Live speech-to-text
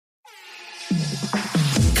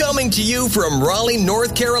Coming to you from Raleigh,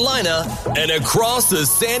 North Carolina, and across the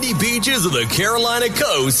sandy beaches of the Carolina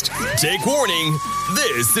coast, take warning,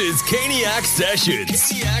 this is Caniac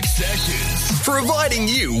Sessions. Providing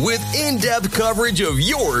you with in-depth coverage of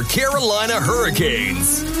your Carolina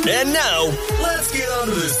Hurricanes. And now, let's get on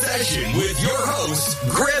to the session with your hosts,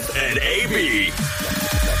 Griff and AB.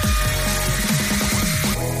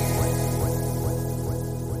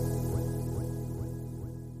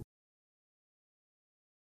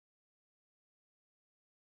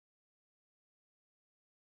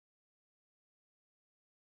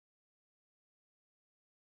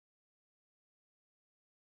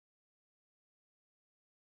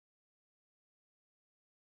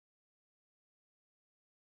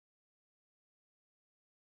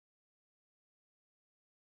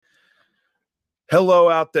 Hello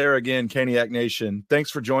out there again, Caniac Nation.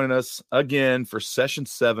 Thanks for joining us again for Session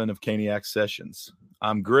 7 of Caniac Sessions.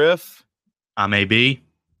 I'm Griff. I'm AB.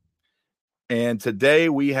 And today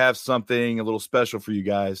we have something a little special for you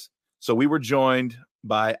guys. So we were joined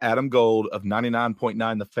by Adam Gold of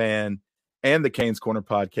 99.9 The Fan and the Canes Corner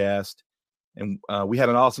podcast. And we had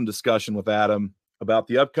an awesome discussion with Adam about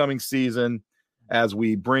the upcoming season as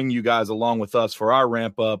we bring you guys along with us for our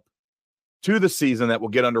ramp up to the season that will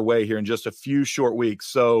get underway here in just a few short weeks.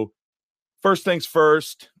 So first things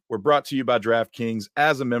first, we're brought to you by DraftKings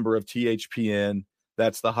as a member of THPN.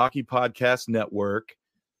 That's the Hockey Podcast Network.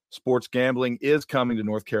 Sports gambling is coming to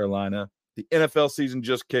North Carolina. The NFL season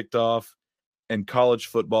just kicked off and college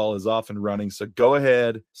football is off and running. So go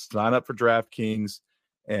ahead, sign up for DraftKings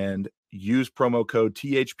and use promo code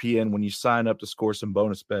THPN when you sign up to score some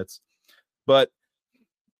bonus bets. But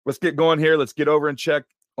let's get going here. Let's get over and check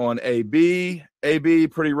on AB. AB,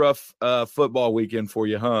 pretty rough football weekend for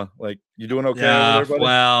you, huh? Like, you doing okay? Yeah,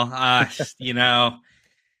 well,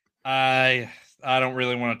 I don't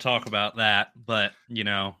really want to talk about that, but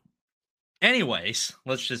anyways,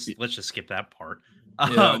 let's just skip that part.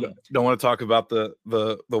 Don't want to talk about the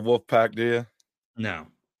Wolf Pack, do you? No,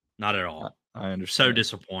 not at all. I understand. So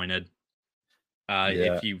disappointed.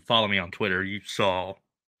 If you follow me on Twitter, you saw.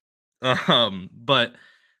 But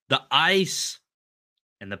the ice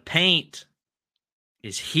and the paint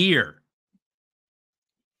is here.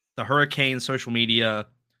 The Hurricane social media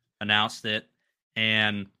announced it.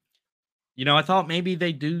 And, I thought maybe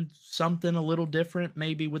they do something a little different,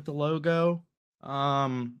 maybe with the logo.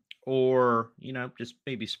 Or, just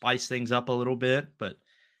maybe spice things up a little bit. But,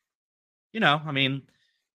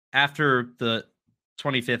 after the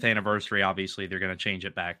 25th anniversary, obviously they're going to change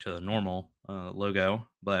it back to the normal logo.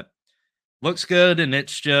 But looks good, and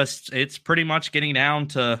it's pretty much getting down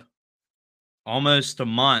to almost a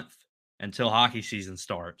month until hockey season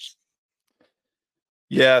starts.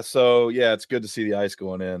 Yeah, so it's good to see the ice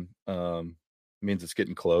going in. It means it's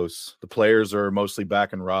getting close. The players are mostly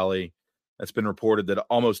back in Raleigh. It's been reported that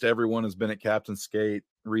almost everyone has been at Captain Skate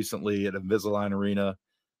recently at Invisalign Arena.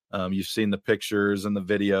 You've seen the pictures and the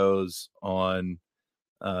videos on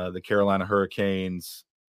the Carolina Hurricanes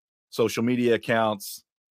social media accounts.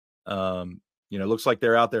 It looks like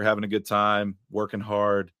they're out there having a good time, working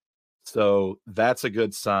hard. So that's a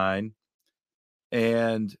good sign.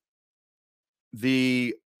 And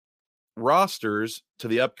the rosters to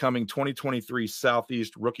the upcoming 2023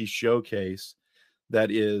 Southeast Rookie Showcase that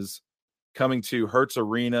is coming to Hertz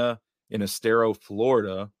Arena in Estero,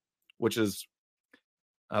 Florida, which is,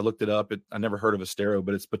 I looked it up. I never heard of Estero,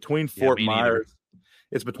 but it's between Fort Myers.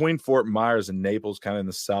 It's between Fort Myers and Naples, kind of in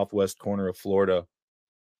the southwest corner of Florida.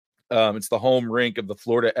 It's the home rink of the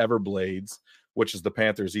Florida Everblades, which is the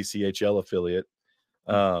Panthers ECHL affiliate.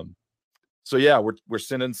 We're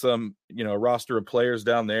sending some, a roster of players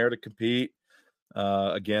down there to compete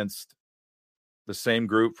against the same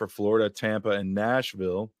group for Florida, Tampa, and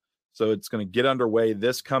Nashville. So it's going to get underway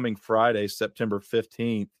this coming Friday, September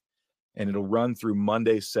 15th, and it'll run through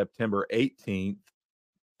Monday, September 18th.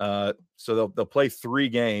 So they'll play 3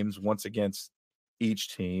 games, once against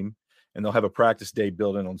each team, and they'll have a practice day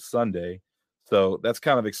built in on Sunday. So that's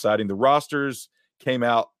kind of exciting. The rosters came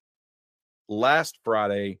out last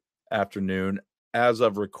Friday afternoon as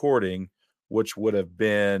of recording, which would have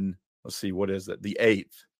been, let's see, what is it? The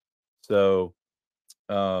 8th. So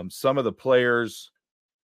some of the players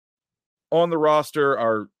on the roster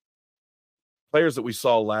are players that we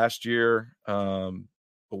saw last year. But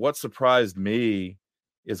what surprised me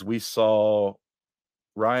is we saw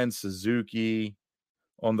Ryan Suzuki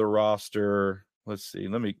on the roster. Let's see.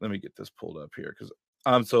 Let me get this pulled up here because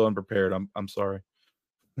I'm so unprepared. I'm sorry.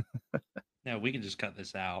 No, we can just cut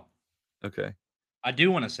this out. Okay. I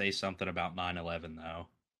do want to say something about 9/11 though.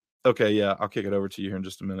 Okay, yeah, I'll kick it over to you here in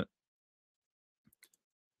just a minute.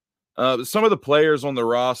 Some of the players on the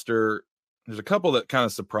roster, there's a couple that kind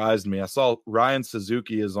of surprised me. I saw Ryan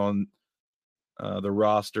Suzuki is on the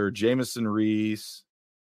roster. Jamison Reese,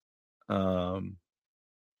 Vasily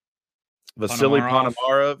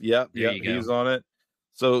Ponomarev. Yep, he's on it.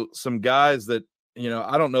 So some guys that,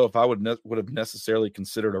 I don't know if I would have necessarily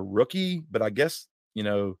considered a rookie, but I guess,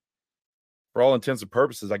 for all intents and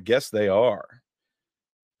purposes, I guess they are.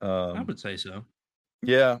 I would say so.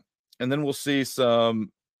 Yeah. And then we'll see a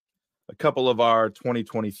couple of our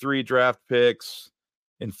 2023 draft picks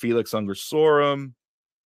in Felix Ungersorum.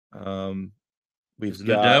 Is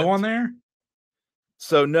Nadeau on there?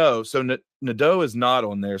 So no. So Nadeau is not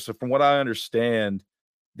on there. So from what I understand,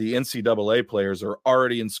 the NCAA players are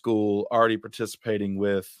already in school, already participating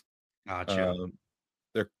with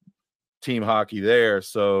their team hockey there.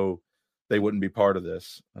 So they wouldn't be part of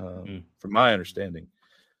this, from my understanding.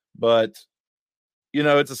 But,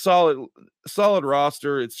 it's a solid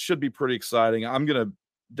roster. It should be pretty exciting. I'm going to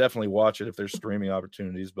definitely watch it if there's streaming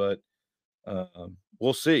opportunities, but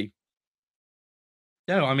we'll see.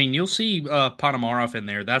 Yeah, I mean, you'll see Ponomarev in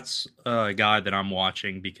there. That's a guy that I'm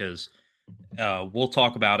watching because we'll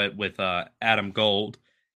talk about it with Adam Gold,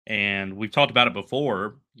 and we've talked about it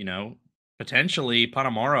before. Potentially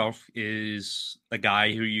Ponomarev is a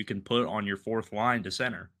guy who you can put on your fourth line to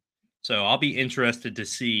center. So I'll be interested to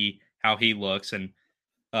see how he looks. And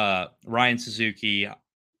Ryan Suzuki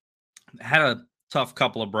had a tough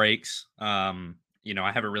couple of breaks. I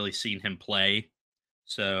haven't really seen him play,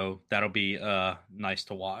 so that'll be nice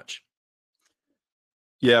to watch.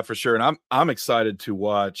 Yeah, for sure. And I'm excited to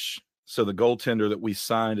watch. So the goaltender that we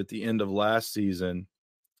signed at the end of last season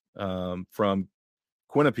from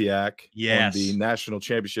Quinnipiac on the national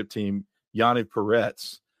championship team, Yaniv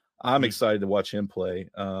Peretz. I'm excited to watch him play.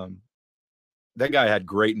 That guy had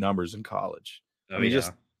great numbers in college.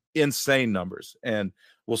 Just insane numbers. And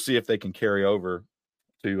we'll see if they can carry over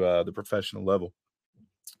to the professional level.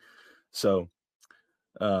 So,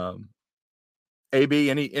 AB,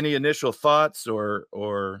 any initial thoughts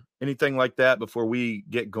or anything like that before we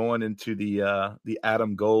get going into the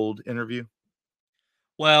Adam Gold interview?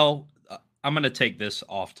 Well, I'm going to take this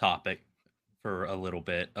off topic for a little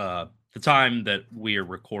bit. The time that we are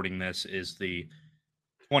recording this is the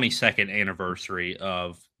 22nd anniversary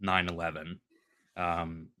of 9/11.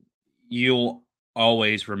 You'll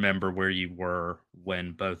always remember where you were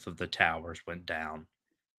when both of the towers went down.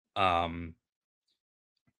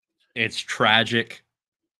 It's tragic.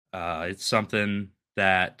 It's something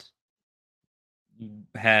that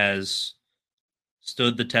has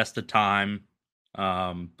stood the test of time.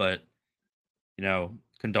 But,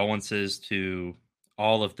 condolences to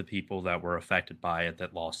all of the people that were affected by it,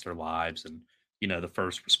 that lost their lives, and, the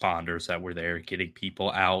first responders that were there getting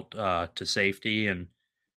people out to safety. And,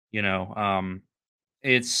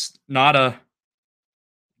 it's not a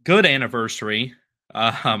good anniversary,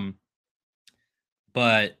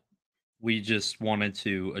 but we just wanted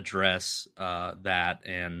to address that.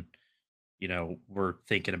 And, we're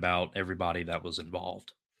thinking about everybody that was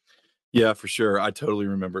involved. Yeah, for sure. I totally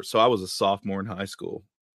remember. So I was a sophomore in high school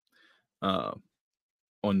on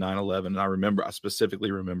 9/11. And I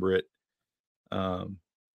specifically remember it. And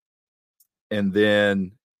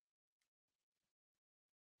then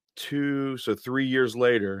 3 years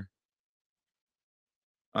later,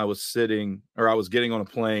 I was getting on a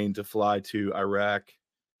plane to fly to Iraq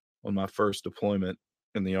on my first deployment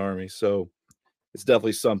in the Army. So it's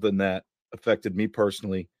definitely something that affected me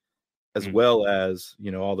personally, as well as,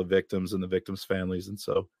 all the victims and the victims' families. And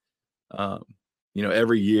so,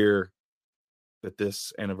 every year that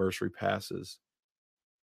this anniversary passes,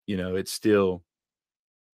 it's still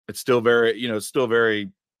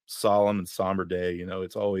very solemn and somber day.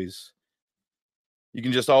 It's always, you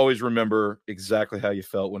can just always remember exactly how you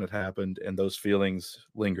felt when it happened, and those feelings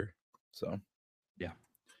linger. So, yeah.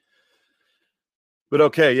 But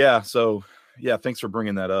okay. Yeah. So yeah, thanks for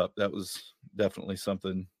bringing that up. That was definitely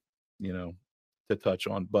something, to touch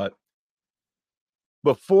on. But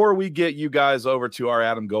before we get you guys over to our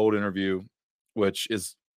Adam Gold interview, which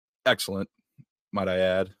is excellent, might I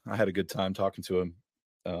add, I had a good time talking to him.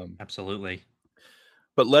 Absolutely.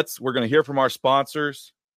 But we're going to hear from our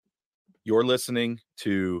sponsors. You're listening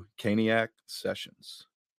to Caniac Sessions.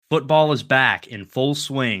 Football is back in full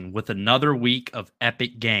swing with another week of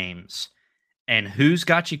epic games. And who's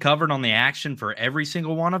got you covered on the action for every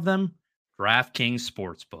single one of them? DraftKings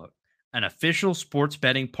Sportsbook, an official sports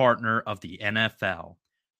betting partner of the NFL.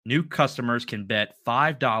 New customers can bet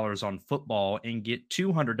 $5 on football and get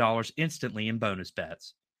 $200 instantly in bonus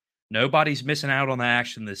bets. Nobody's missing out on the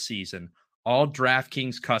action this season. All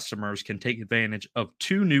DraftKings customers can take advantage of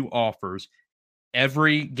 2 new offers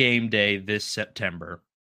every game day this September.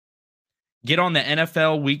 Get on the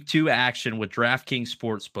NFL Week 2 action with DraftKings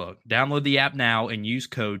Sportsbook. Download the app now and use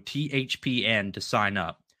code THPN to sign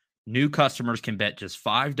up. New customers can bet just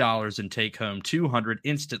 $5 and take home $200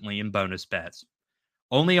 instantly in bonus bets.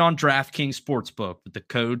 Only on DraftKings Sportsbook with the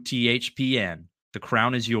code THPN. The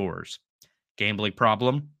crown is yours. Gambling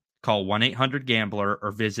problem? Call 1-800-GAMBLER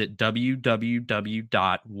or visit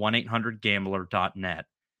www.1800gambler.net.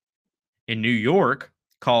 In New York,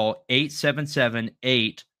 call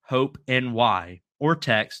 877-8-HOPE-NY or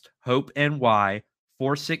text HOPE-NY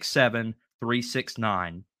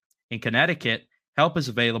 467-369. In Connecticut, help is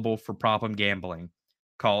available for problem gambling.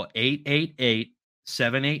 Call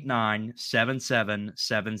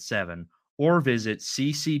 888-789-7777 or visit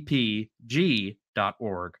ccpg.org.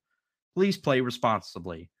 Please play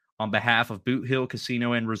responsibly on behalf of Boot Hill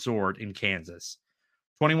Casino and Resort in Kansas.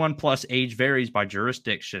 21 plus age varies by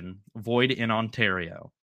jurisdiction. Void in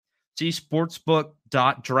Ontario. See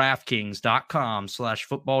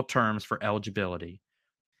sportsbook.draftkings.com/football terms for eligibility.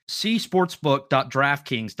 See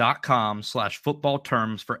sportsbook.draftkings.com/football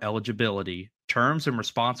terms for eligibility, terms and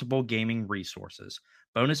responsible gaming resources.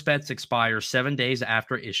 Bonus bets expire 7 days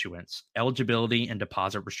after issuance. Eligibility and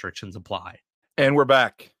deposit restrictions apply. And we're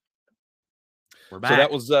back. We're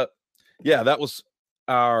back. So that was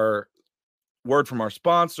our word from our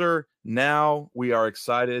sponsor. Now we are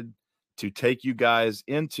excited to take you guys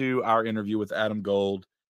into our interview with Adam Gold.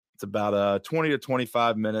 It's about a 20 to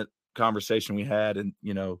 25 minute conversation we had. And,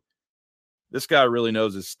 you know, this guy really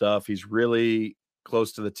knows his stuff. He's really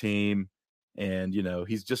close to the team. And, you know,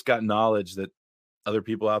 he's just got knowledge that other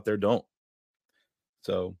people out there don't.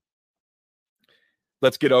 So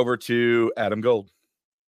let's get over to Adam Gold.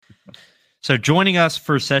 So joining us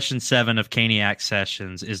for session 7 of Caniac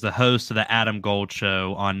Sessions is the host of the Adam Gold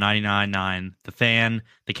Show on 99.9 The Fan,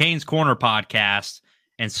 the Canes Corner podcast,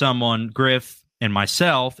 and someone Griff and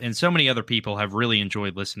myself and so many other people have really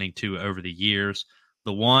enjoyed listening to over the years.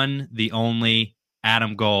 The one, the only,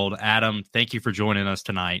 Adam Gold. Adam, thank you for joining us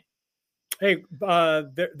tonight. Hey,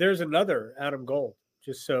 there's another Adam Gold.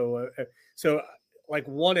 Just so like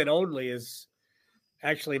one and only is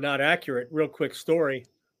actually not accurate. Real quick story.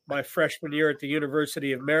 My freshman year at the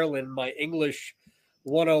University of Maryland, my English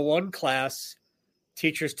 101 class,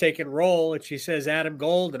 teacher's taking roll, and she says, Adam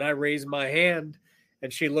Gold, and I raise my hand,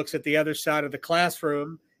 and she looks at the other side of the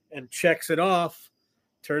classroom and checks it off.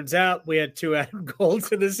 Turns out we had 2 Adam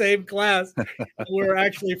Golds in the same class. We were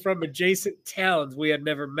actually from adjacent towns. We had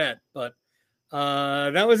never met, but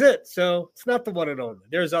that was it. So it's not the one and only.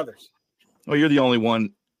 There's others. Well, you're the only one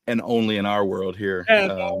and only in our world here. Yeah,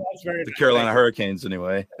 no, that's very the nice. Carolina Hurricanes,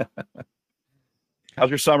 anyway. How's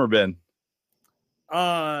your summer been?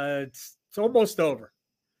 It's almost over.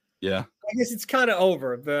 Yeah. I guess it's kind of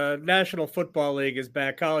over. The National Football League is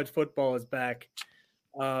back. College football is back.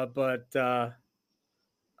 But I'll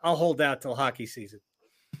hold out till hockey season.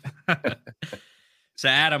 So,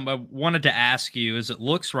 Adam, I wanted to ask you, as it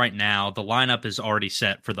looks right now, the lineup is already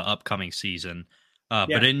set for the upcoming season. Yeah.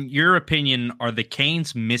 But in your opinion, are the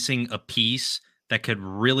Canes missing a piece that could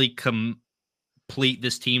really complete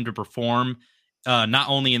this team to perform, not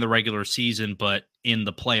only in the regular season, but in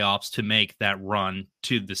the playoffs to make that run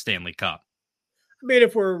to the Stanley Cup? I mean,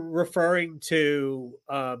 if we're referring to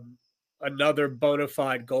another bona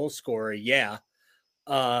fide goal scorer, yeah,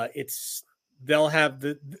 there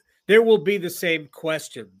will be the same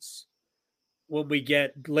questions when we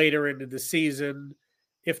get later into the season.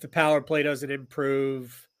 If the power play doesn't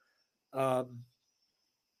improve,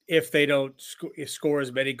 if they don't score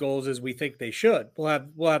as many goals as we think they should,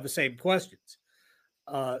 we'll have the same questions.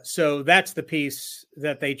 So that's the piece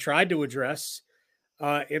that they tried to address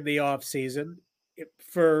in the offseason.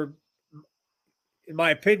 In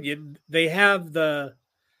my opinion, they have the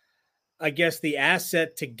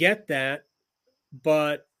asset to get that,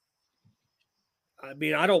 but I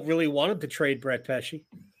mean, I don't really want them to trade Brett Pesce.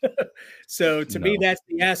 So to me, that's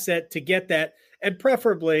the asset to get that. And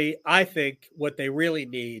preferably, I think what they really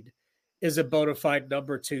need is a bona fide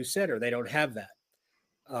number 2 center. They don't have that.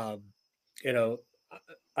 I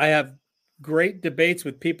have great debates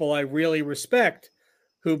with people I really respect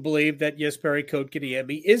who believe that Jesperi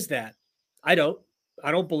Kotkaniemi is that. I don't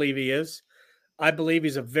believe he is. I believe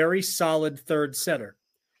he's a very solid third center.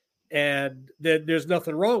 And there's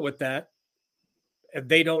nothing wrong with that. And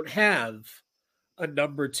they don't have a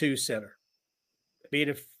number 2 center. I mean,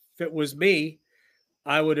 if it was me,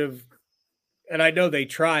 I would have, and I know they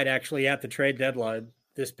tried actually at the trade deadline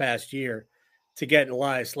this past year to get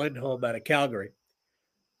Elias Lindholm out of Calgary.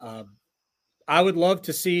 I would love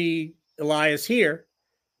to see Elias here,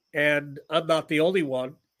 and I'm not the only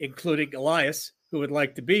one, including Elias, who would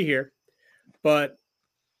like to be here, but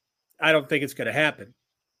I don't think it's going to happen.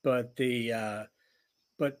 But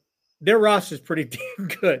but their roster is pretty damn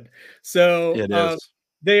good. So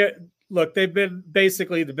they've been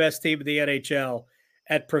basically the best team in the NHL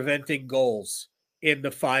at preventing goals in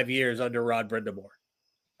the 5 years under Rod Brind'Amour.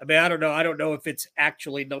 I mean, I don't know. I don't know if it's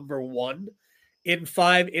actually number one in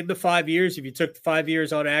the 5 years, if you took the 5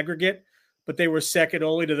 years on aggregate, but they were second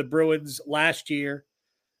only to the Bruins last year.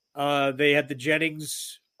 They had the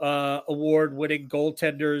Jennings award-winning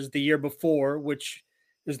goaltenders the year before, which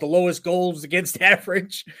is the lowest goals against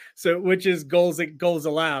average, which is goals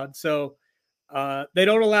allowed. So they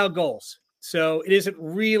don't allow goals. So it isn't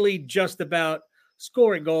really just about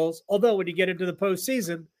scoring goals, although when you get into the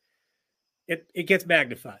postseason, it gets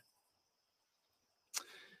magnified.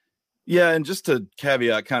 Yeah, and just to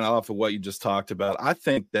caveat kind of off of what you just talked about, I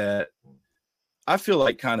feel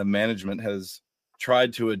like kind of management has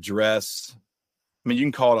tried to address, I mean, you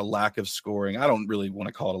can call it a lack of scoring. I don't really want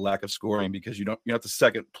to call it a lack of scoring because you're not the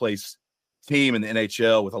second place team in the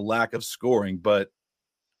NHL with a lack of scoring, but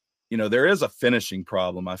there is a finishing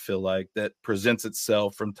problem, I feel like, that presents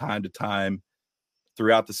itself from time to time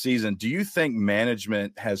throughout the season. Do you think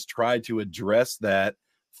management has tried to address that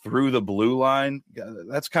through the blue line?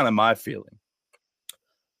 That's kind of my feeling.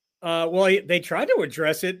 Well, they tried to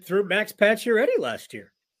address it through Max Pacioretty last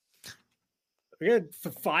year. We had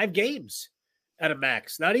 5 games at a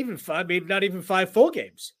max, not even 5 full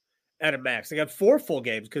games at a max. They got 4 full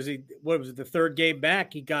games because the third game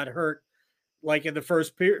back, he got hurt like in the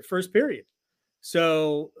first period.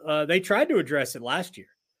 So they tried to address it last year.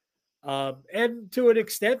 And to an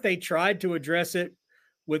extent, they tried to address it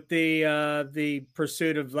with the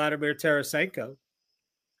pursuit of Vladimir Tarasenko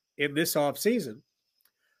in this offseason.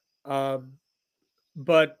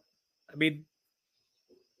 But, I mean,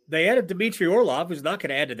 they added Dmitry Orlov, who's not going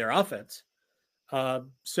to add to their offense.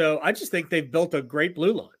 So I just think they've built a great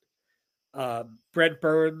blue line. Brent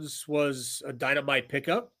Burns was a dynamite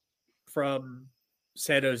pickup from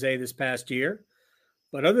San Jose this past year.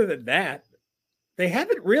 But other than that, they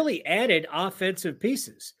haven't really added offensive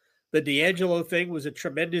pieces. The D'Angelo thing was a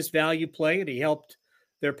tremendous value play, and he helped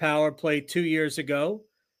their power play 2 years ago.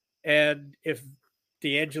 And if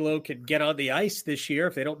D'Angelo can get on the ice this year,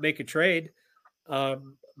 if they don't make a trade,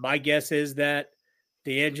 my guess is that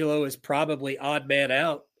D'Angelo is probably odd man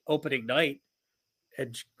out opening night.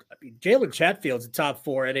 And I mean, Jalen Chatfield's a top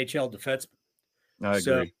 4 NHL defenseman. I agree.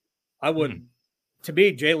 So I wouldn't. To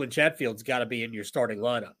me, Jalen Chatfield's got to be in your starting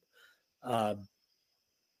lineup.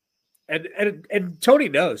 And Tony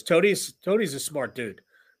knows. Tony's a smart dude.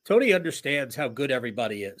 Tony understands how good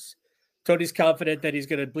everybody is. Tony's confident that he's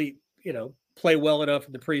going to be, play well enough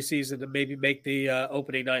in the preseason to maybe make the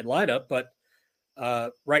opening night lineup. But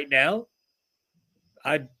right now,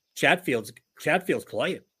 Chatfield's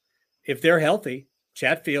playing. If they're healthy,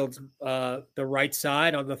 Chatfield's the right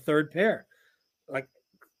side on the third pair. Like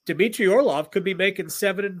Dmitry Orlov could be making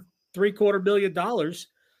 $7.75 million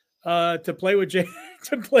to play with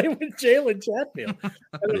Jalen Chatfield. That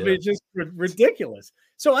would be just ridiculous.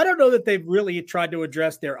 So I don't know that they've really tried to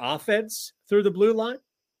address their offense through the blue line,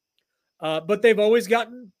 but they've always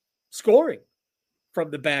gotten scoring from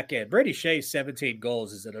the back end. Brady Shea's 17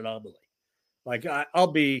 goals is an anomaly. Like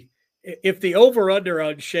if the over-under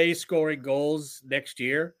on Shea scoring goals next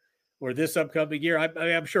year or this upcoming year,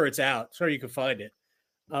 I'm sure it's out. Sure, you can find it.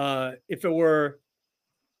 If it were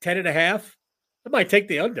 10.5, I might take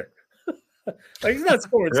the under. Like he's not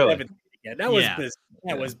scoring 17 again. That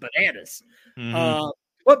was bananas. Mm-hmm.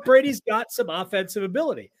 But Brady's got some offensive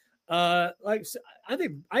ability. I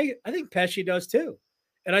think Pesci does too,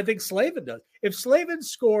 and I think Slavin does. If Slavin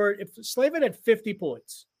had 50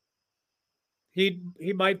 points, he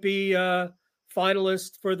might be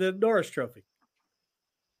finalist for the Norris Trophy.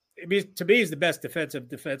 I mean, to me, he's the best defensive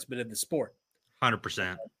defenseman in the sport.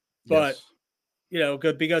 100%. But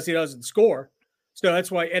good because he doesn't score. So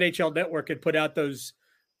that's why NHL Network had put out those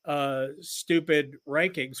stupid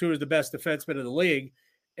rankings. Who is the best defenseman in the league?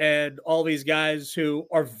 And all these guys who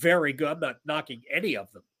are very good. I'm not knocking any of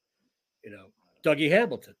them. Dougie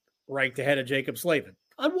Hamilton ranked ahead of Jacob Slavin.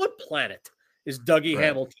 On what planet is Dougie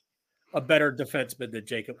Hamilton a better defenseman than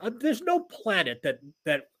Jacob? There's no planet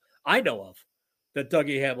that I know of that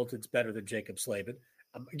Dougie Hamilton's better than Jacob Slavin.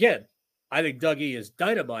 Again, I think Dougie is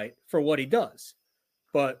dynamite for what he does.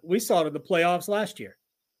 But we saw it in the playoffs last year.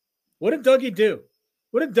 What did Dougie do?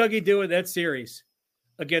 What did Dougie do in that series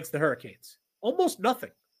against the Hurricanes? Almost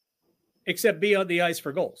nothing, except be on the ice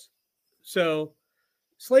for goals. So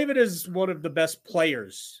Slavin is one of the best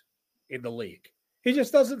players in the league. He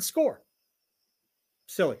just doesn't score.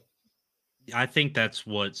 Silly. I think that's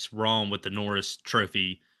what's wrong with the Norris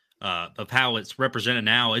Trophy of how it's represented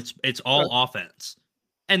now. It's all offense,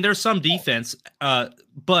 and there's some defense.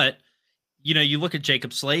 But you look at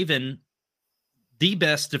Jacob Slavin, the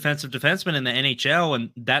best defensive defenseman in the NHL,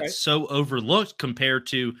 and that's so overlooked compared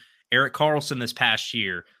to Erik Karlsson this past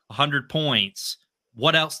year. 100 points.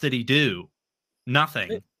 What else did he do?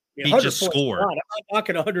 Nothing. He just scored. I'm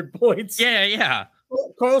knocking 100 points. Yeah.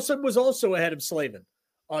 Karlsson was also ahead of Slavin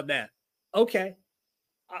on that. Okay.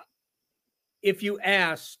 If you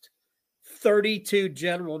asked 32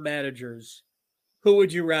 general managers, who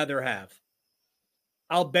would you rather have?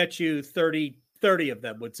 I'll bet you 30 of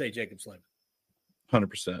them would say Jacob Slavin.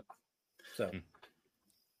 100%.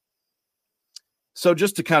 So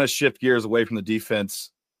just to kind of shift gears away from the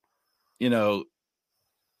defense,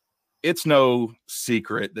 it's no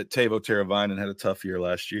secret that Teuvo Teravainen had a tough year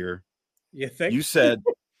last year. You think? You said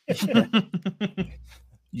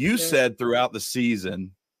said throughout the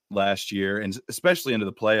season last year, and especially into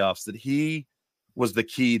the playoffs, that he was the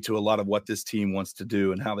key to a lot of what this team wants to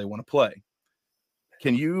do and how they want to play.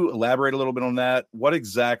 Can you elaborate a little bit on that? What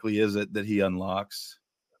exactly is it that he unlocks?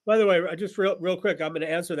 By the way, just real quick, I'm going to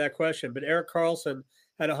answer that question, but Erik Karlsson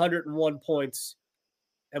had 101 points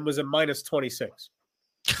and was a minus 26.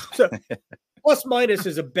 So plus minus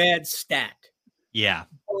is a bad stat. Yeah.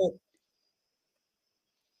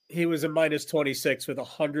 He was a minus 26 with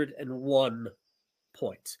 101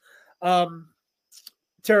 points.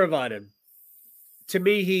 Teravainen, to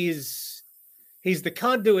me, he's the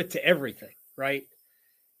conduit to everything, right?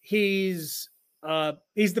 He's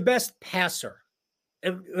the best passer.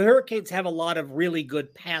 And the Hurricanes have a lot of really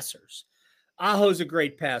good passers. Aho's a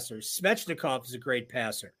great passer. Svechnikov is a great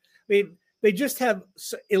passer. I mean, they just have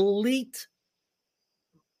elite,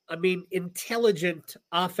 intelligent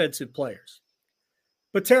offensive players.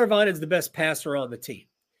 But Teravainen is the best passer on the team.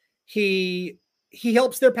 He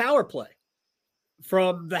helps their power play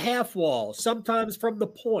from the half wall, sometimes from the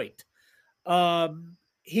point.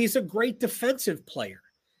 He's a great defensive player.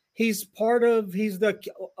 He's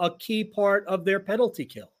a key part of their penalty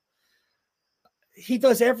kill. He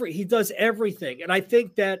does everything. And I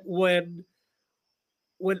think that when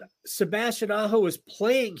Sebastian Aho is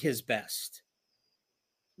playing his best,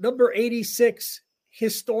 number 86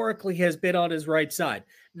 historically has been on his right side.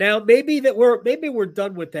 Now, maybe we're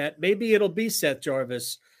done with that. Maybe it'll be Seth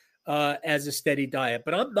Jarvis as a steady diet,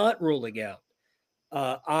 but I'm not ruling out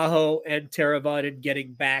Aho and Teravainen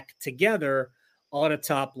getting back together on a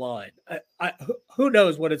top line. Who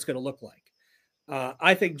knows what it's going to look like?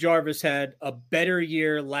 I think Jarvis had a better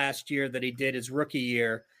year last year than he did his rookie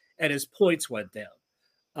year, and his points went down.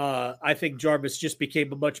 I think Jarvis just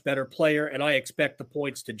became a much better player, and I expect the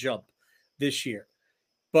points to jump this year.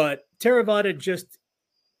 But Teravainen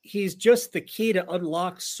he's just the key to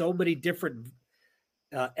unlock so many different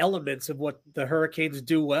elements of what the Hurricanes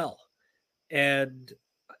do well. And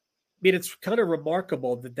it's kind of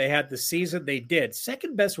remarkable that they had the season they did,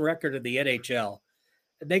 second best record in the NHL,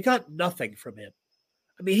 and they got nothing from him.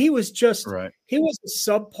 He was he was a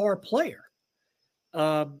subpar player.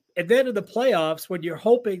 And then in the playoffs, when you're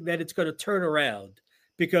hoping that it's going to turn around,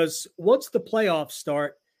 because once the playoffs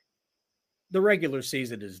start, the regular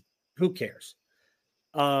season is, who cares?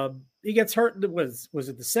 He gets hurt. Was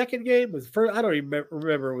it the second game? I don't even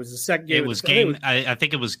remember. It was the second game. It was game. I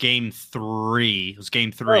think it was game 3. It was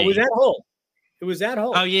game 3. Oh, it was at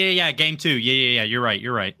home. Oh yeah. Game 2. Yeah. You're right.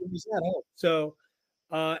 It was at home. So,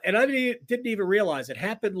 and I didn't even realize it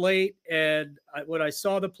happened late. And when I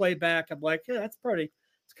saw the play back, I'm like, yeah, it's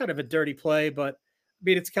kind of a dirty play, but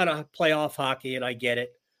it's kind of playoff hockey, and I get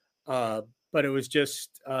it. But it was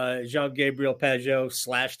just Jean-Gabriel Pageau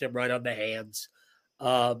slashed him right on the hands.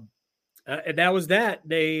 And that was that.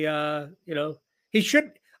 They, he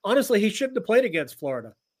shouldn't have played against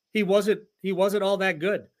Florida. He wasn't all that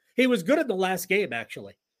good. He was good in the last game,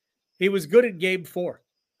 actually. He was good in game 4,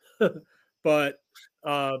 but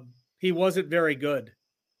he wasn't very good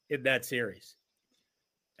in that series.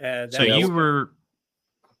 And so you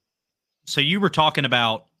were talking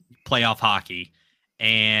about playoff hockey,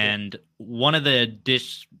 and one of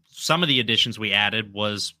some of the additions we added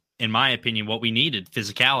was, in my opinion, what we needed: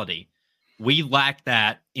 physicality. We lacked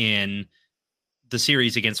that in the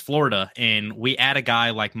series against Florida, and we add a guy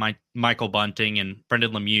like Michael Bunting and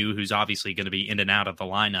Brendan Lemieux, who's obviously going to be in and out of the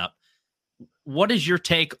lineup. What is your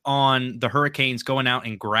take on the Hurricanes going out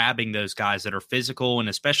and grabbing those guys that are physical, and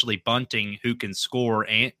especially Bunting, who can score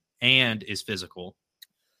and is physical?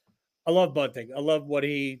 I love Bunting. I love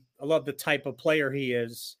the type of player he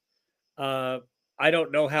is. I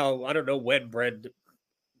don't know when Brendan.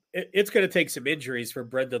 It's going to take some injuries for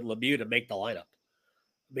Brendan Lemieux to make the lineup.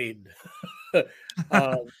 I mean,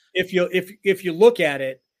 if you look at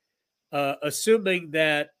it, assuming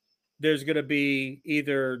that there's going to be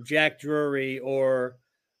either Jack Drury or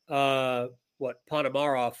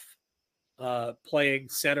Ponomarev playing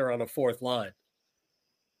center on a fourth line,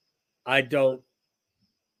 I don't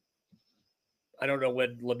know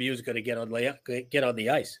when Lemieux's going to get on the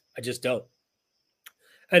ice. I just don't.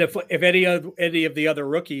 And if any of the other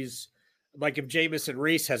rookies, like if Jamison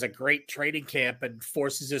Reese has a great training camp and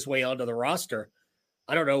forces his way onto the roster,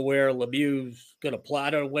 I don't know where Lemieux's going to play. I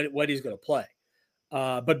don't know when he's going to play.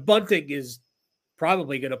 But Bunting is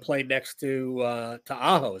probably going to play next to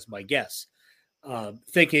Aho, is my guess.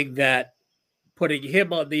 Thinking that putting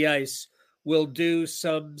him on the ice will do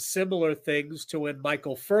some similar things to when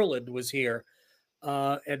Michael Ferland was here.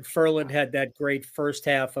 And Ferland had that great first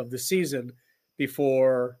half of the season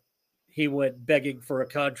before he went begging for a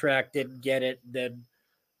contract, didn't get it. Then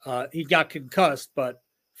he got concussed, but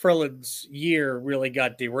Ferland's year really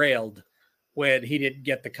got derailed when he didn't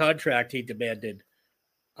get the contract he demanded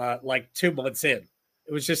like 2 months in.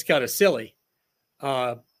 It was just kind of silly.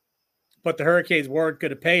 But the Hurricanes weren't going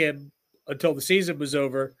to pay him until the season was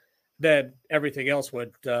over. Then everything else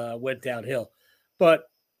went downhill. But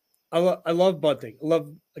I love Bunting. I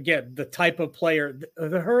love, again, the type of player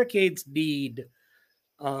the Hurricanes need.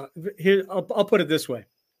 Here, I'll put it this way.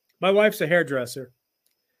 My wife's a hairdresser,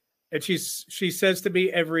 and she says to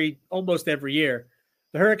me almost every year,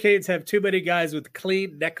 the Hurricanes have too many guys with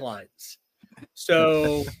clean necklines.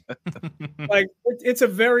 So, like, it's a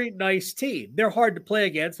very nice team. They're hard to play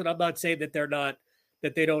against, and I'm not saying that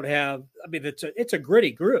they don't have. I mean, it's a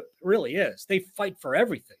gritty group. It really is. They fight for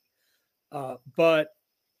everything, but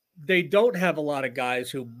they don't have a lot of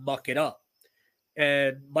guys who muck it up,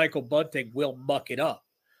 and Michael Bunting will muck it up.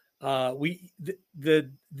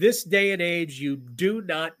 This day and age, you do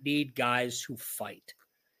not need guys who fight.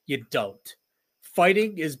 You don't.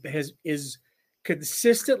 Fighting is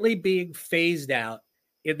consistently being phased out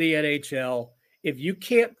in the NHL. If you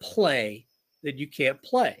can't play, then you can't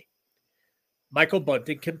play. Michael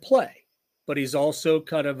Bunting can play, but he's also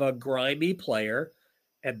kind of a grimy player,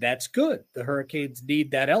 and that's good. The Hurricanes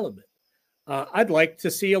need that element. I'd like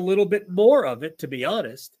to see a little bit more of it, to be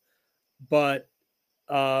honest. But,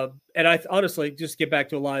 and I honestly, just get back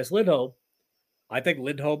to Elias Lindholm, I think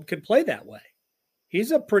Lindholm can play that way. He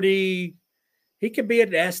can be a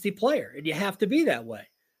nasty player, and you have to be that way.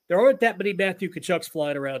 There aren't that many Matthew Tkachuks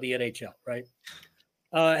flying around the NHL, right?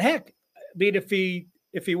 Heck, I mean, if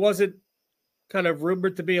he wasn't kind of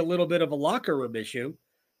rumored to be a little bit of a locker room issue,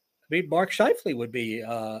 I mean, Mark Scheifele would be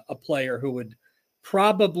a player who would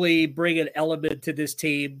probably bring an element to this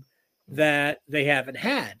team that they haven't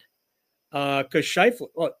had. Because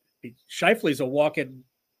Scheifele's a walk-in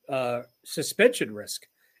suspension risk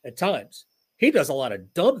at times. He does a lot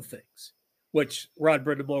of dumb things, which Rod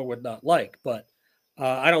Brind'Amour would not like. But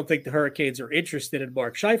I don't think the Hurricanes are interested in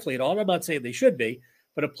Mark Scheifele at all. I'm not saying they should be,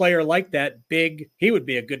 but a player like that, big, he would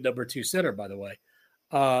be a good number 2 center, by the way.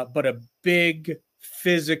 But a big,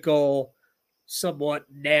 physical, somewhat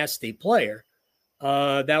nasty player,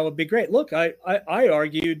 that would be great. Look, I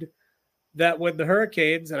argued that when the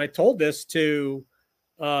Hurricanes, and I told this to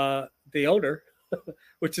the owner,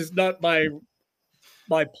 which is not my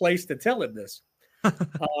place to tell him this.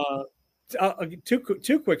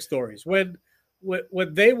 Two quick stories. When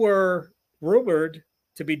they were rumored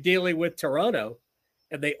to be dealing with Toronto,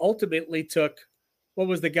 and they ultimately took, what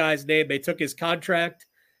was the guy's name? They took his contract.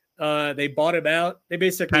 They bought him out. They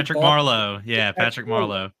basically Patrick Marleau. Yeah, Patrick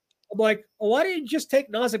Marleau. I'm like, well, why didn't you just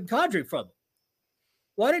take Nazem Kadri from him?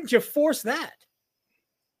 Why didn't you force that?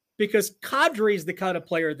 Because Kadri is the kind of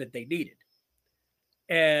player that they needed.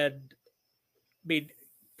 And, I mean,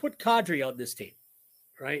 put Kadri on this team,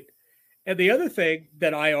 right? And the other thing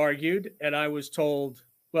that I argued, and I was told,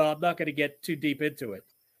 well, I'm not going to get too deep into it.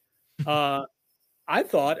 I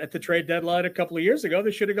thought at the trade deadline a couple of years ago,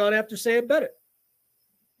 they should have gone after Sam Bennett.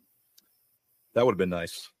 That would have been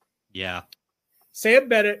nice. Yeah. Sam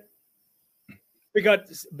Bennett,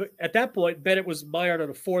 but at that point, Bennett was mired on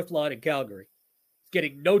a fourth line in Calgary,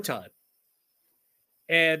 getting no time.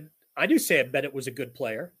 And I knew Sam Bennett was a good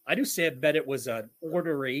player. I knew Sam Bennett was an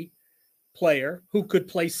ornery player who could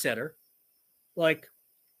play center. Like,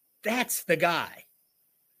 that's the guy.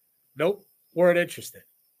 Nope, weren't interested.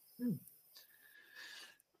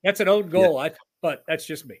 That's an own goal, yeah. But that's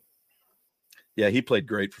just me. Yeah, he played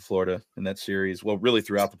great for Florida in that series. Well, really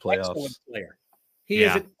throughout the playoffs. Excellent player. He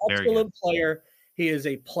is an excellent player. He is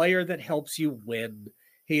a player that helps you win.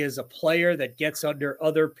 He is a player that gets under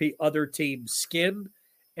other teams' skin.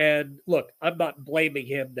 And look, I'm not blaming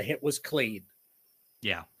him. The hit was clean.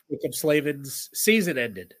 Yeah. Jacob Slavin's season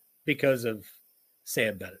ended because of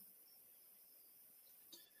Sam Bennett.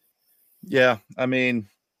 Yeah, I mean,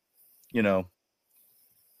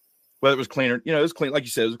 whether it was cleaner, it was clean. Like you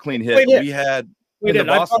said, it was a clean hit. We had in the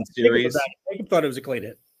Boston series. I thought it was a clean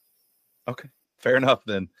hit. Okay, fair enough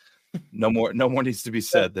then. No more needs to be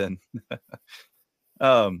said then.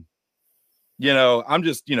 I'm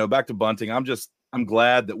just, back to Bunting. I'm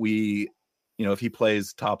glad that we, if he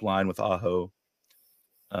plays top line with Aho,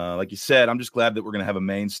 like you said, I'm just glad that we're going to have a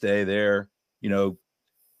mainstay there.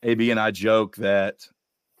 AB and I joke that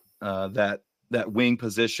that wing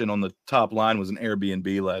position on the top line was an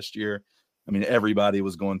Airbnb last year. I mean, everybody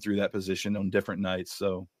was going through that position on different nights.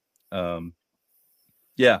 So,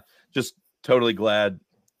 just totally glad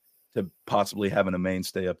to possibly having a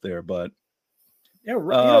mainstay up there. But yeah,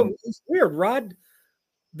 it's weird. Rod,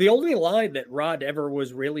 the only line that Rod ever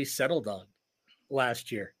was really settled on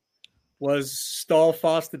last year was Stahl,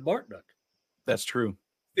 Fost, and Martinook. That's true.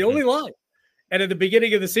 The only line. And at the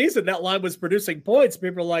beginning of the season, that line was producing points.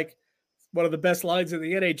 People are like, one of the best lines in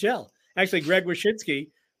the NHL. Actually, Greg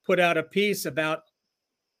Wyshynski put out a piece about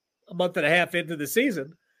a month and a half into the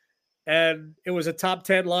season, and it was a top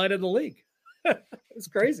 10 line in the league. It's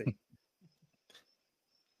crazy.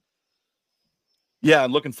 Yeah,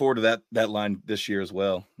 I'm looking forward to that line this year as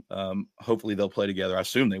well. Hopefully they'll play together. I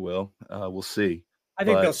assume they will. We'll see. I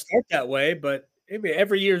think they'll start that way, but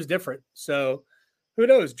every year is different. So who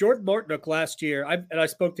knows? Jordan Martinook last year, I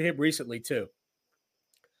spoke to him recently too.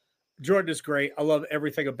 Jordan is great. I love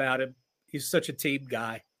everything about him. He's such a team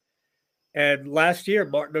guy. And last year,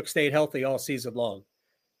 Martinook stayed healthy all season long.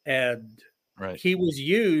 And he was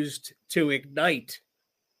used to ignite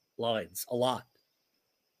lines a lot.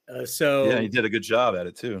 So he did a good job at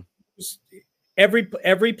it too.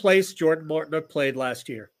 Every place Jordan Martinook played last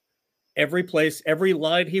year, every place, every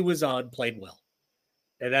line he was on played well.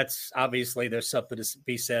 And that's obviously there's something to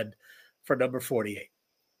be said for number 48.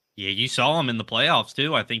 Yeah, you saw him in the playoffs,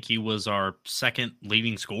 too. I think he was our second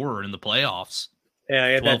leading scorer in the playoffs.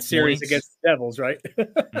 Yeah, in that series against the Devils, right?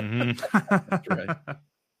 Mm-hmm. That's right.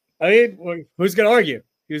 I mean, who's going to argue?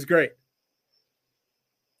 He was great.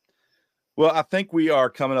 Well, I think we are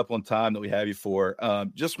coming up on time that we have you for.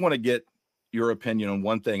 Just want to get your opinion on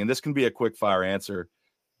one thing, and this can be a quick fire answer.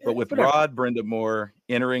 But with Rod Brind'Amour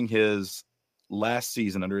entering his last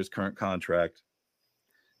season under his current contract,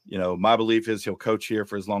 my belief is he'll coach here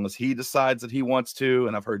for as long as he decides that he wants to.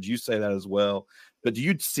 And I've heard you say that as well. But do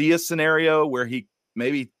you see a scenario where he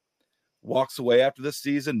maybe walks away after this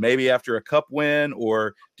season, maybe after a cup win,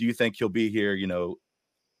 or do you think he'll be here,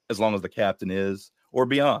 as long as the captain is or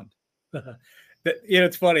beyond?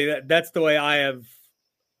 It's funny that's the way I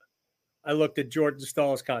looked at Jordan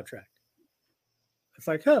Stahl's contract. It's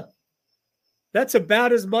like, that's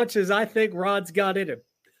about as much as I think Rod's got in him.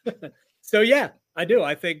 So yeah, I do.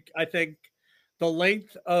 I think the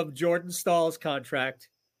length of Jordan Stahl's contract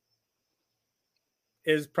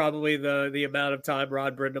is probably the amount of time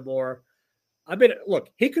Rod Brind'Amour. I mean, look,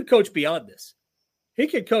 he could coach beyond this. He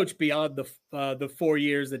could coach beyond the 4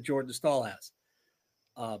 years that Jordan Stahl has.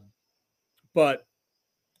 But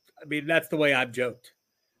I mean, that's the way I've joked.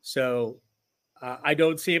 So I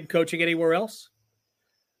don't see him coaching anywhere else.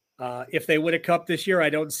 If they win a cup this year, I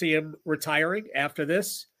don't see him retiring after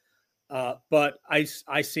this. But I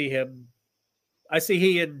see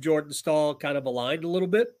he and Jordan Stahl kind of aligned a little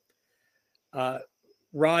bit.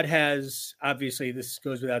 Rod has, obviously, this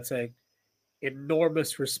goes without saying,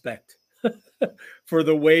 enormous respect for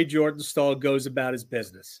the way Jordan Stahl goes about his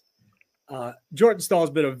business. Jordan Stahl has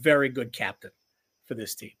been a very good captain for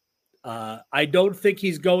this team. I don't think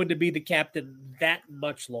he's going to be the captain that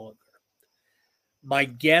much longer. My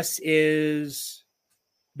guess is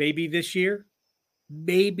maybe this year,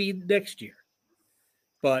 maybe next year.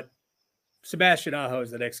 But Sebastian Aho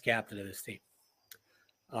is the next captain of this team.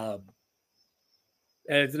 And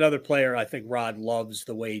it's another player I think Rod loves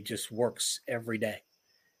the way he just works every day.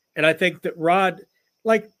 And I think that Rod,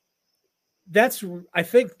 that's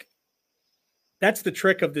the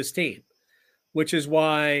trick of this team, which is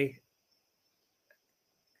why,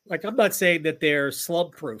 I'm not saying that they're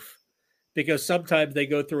slump proof, because sometimes they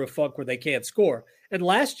go through a funk where they can't score. And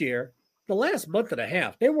last year, the last month and a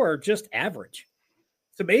half, they were just average.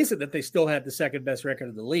 It's amazing that they still had the second best record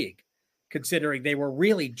in the league, considering they were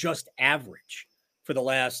really just average for the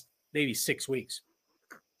last maybe 6 weeks.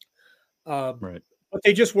 Right. But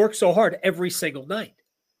they just work so hard every single night.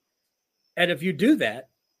 And if you do that,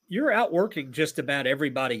 you're outworking just about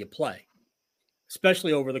everybody you play,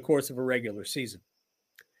 especially over the course of a regular season.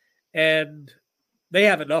 And they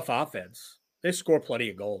have enough offense. They score plenty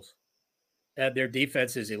of goals. And their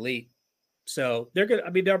defense is elite. So they're going to, I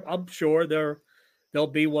mean, I'm sure they'll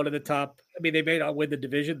be one of the top. I mean, they may not win the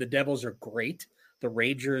division. The Devils are great. The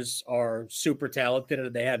Rangers are super talented,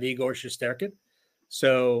 and they have Igor Shesterkin.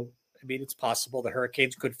 So, I mean, it's possible the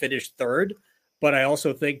Hurricanes could finish third, but I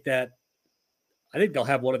also think that I think they'll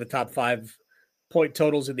have one of the top 5 point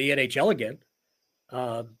totals in the NHL again.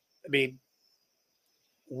 I mean,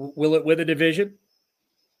 will it win the division?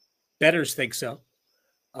 Bettors think so.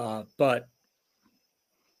 But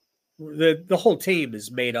the whole team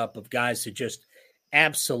is made up of guys who just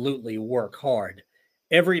absolutely work hard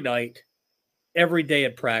every night, every day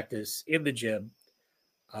at practice, in the gym.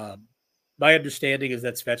 My understanding is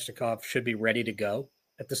that Svechnikov should be ready to go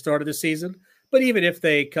at the start of the season. But even if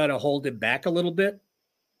they kind of hold him back a little bit,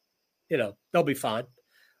 they'll be fine.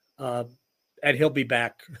 And he'll be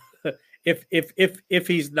back if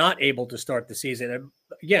he's not able to start the season. And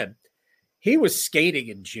again, he was skating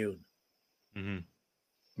in June.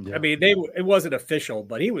 Mm-hmm. Yeah. I mean, it wasn't official,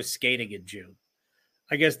 but he was skating in June.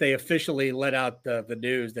 I guess they officially let out the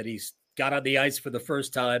news that he's got on the ice for the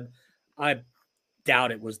first time. I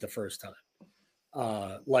doubt it was the first time,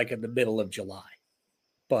 like in the middle of July.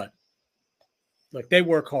 But look, they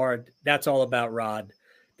work hard. That's all about Rod.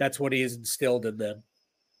 That's what he has instilled in them.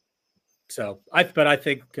 So I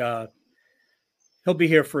think he'll be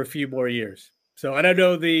here for a few more years. So, and I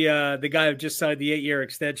know the guy who just signed the 8-year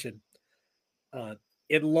extension.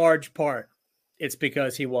 In large part, it's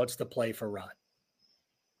because he wants to play for Rod.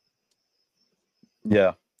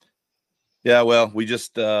 Yeah. Well, we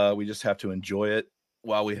just have to enjoy it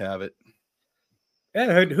while we have it.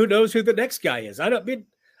 Yeah. Who knows who the next guy is? I don't.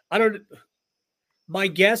 My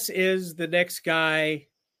guess is the next guy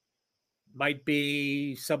might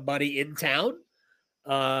be somebody in town.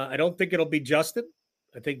 I don't think it'll be Justin.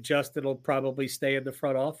 I think Justin will probably stay in the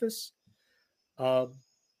front office.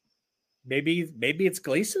 Maybe it's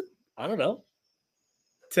Gleason. I don't know.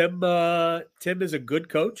 Tim is a good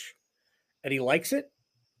coach, and he likes it.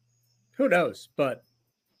 Who knows? But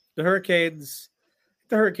the Hurricanes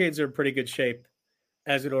are in pretty good shape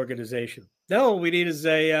as an organization. No, we need is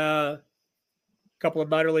a couple of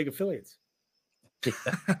minor league affiliates.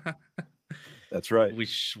 That's right. We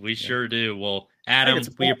sure do. Well, Adam,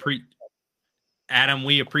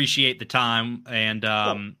 we appreciate the time,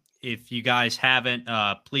 and if you guys haven't,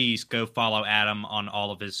 please go follow Adam on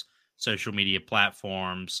all of his social media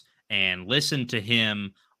platforms and listen to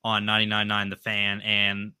him on 99.9 The Fan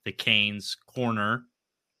and the Canes Corner.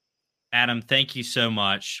 Adam, thank you so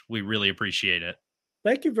much. We really appreciate it.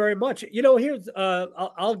 Thank you very much. Here's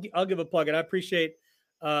I'll give a plug, and I appreciate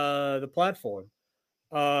the platform.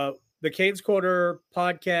 The Canes Corner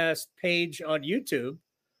podcast page on YouTube.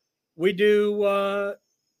 We'll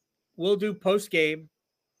do post game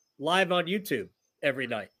live on YouTube every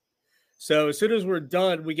night. So as soon as we're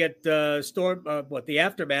done, we get the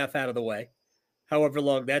aftermath out of the way, however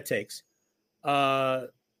long that takes.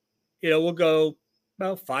 We'll go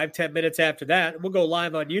about 5-10 minutes after that. We'll go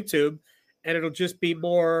live on YouTube, and it'll just be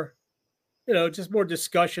more, more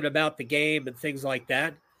discussion about the game and things like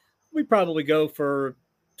that. We probably go for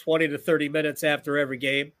 20 to 30 minutes after every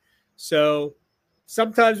game. So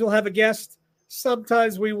sometimes we'll have a guest,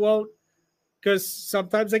 sometimes we won't, because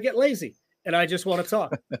sometimes I get lazy and I just want to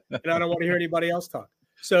talk and I don't want to hear anybody else talk.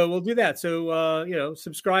 So we'll do that. So,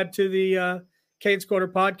 subscribe to the Canes Corner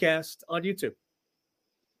podcast on YouTube.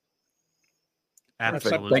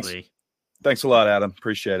 Absolutely. Thanks a lot, Adam.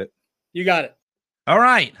 Appreciate it. You got it. All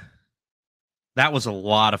right. That was a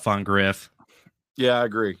lot of fun, Griff. Yeah, I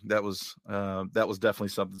agree. That was definitely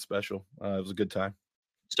something special. It was a good time.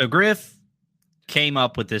 So Griff came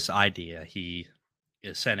up with this idea. He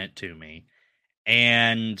sent it to me,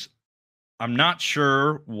 and I'm not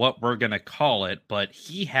sure what we're going to call it, but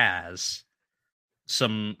he has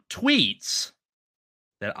some tweets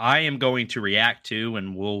that I am going to react to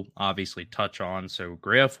and we'll obviously touch on. So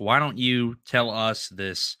Griff, why don't you tell us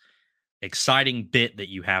this exciting bit that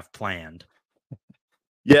you have planned?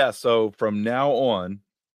 Yeah, so from now on,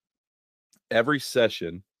 every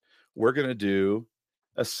session, we're going to do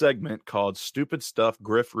a segment called Stupid Stuff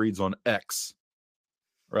Griff Reads on X,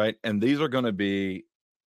 right? And these are going to be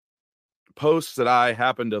posts that I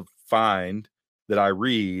happen to find that I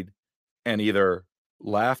read and either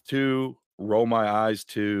laugh to, roll my eyes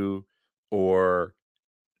to, or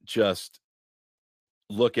just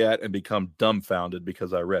look at and become dumbfounded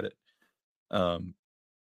because I read it.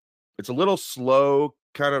 It's a little slow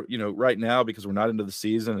kind of, right now because we're not into the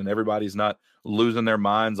season and everybody's not losing their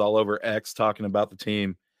minds all over X talking about the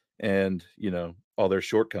team and, all their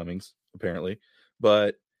shortcomings, apparently.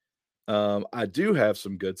 But I do have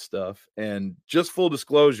some good stuff. And just full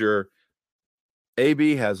disclosure,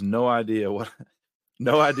 AB has no idea what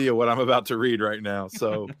I'm about to read right now.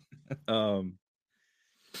 So,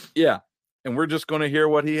 yeah, and we're just going to hear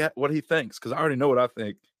what he thinks, because I already know what I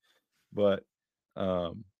think. But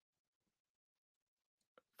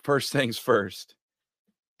first things first,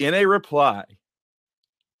 in a reply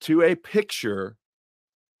to a picture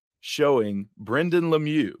showing Brendan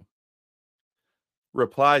Lemieux,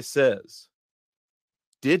 reply says,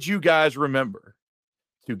 "Did you guys remember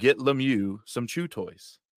to get Lemieux some chew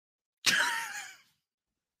toys?"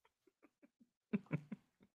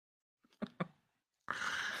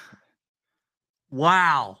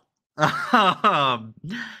 Wow. I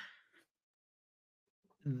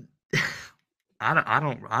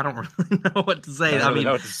don't really know what to say. I mean,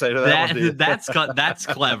 know what to say to that one, that's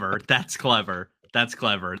clever. That's clever. That's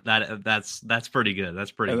clever. That's pretty good.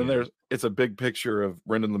 That's pretty good. And then it's a big picture of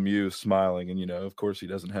Brendan Lemieux smiling, and of course he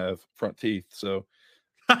doesn't have front teeth, so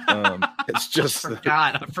it's just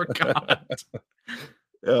I forgot.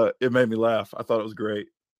 It made me laugh. I thought it was great.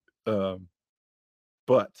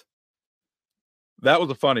 But that was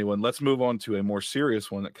a funny one. Let's move on to a more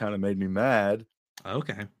serious one that kind of made me mad.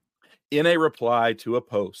 Okay. In a reply to a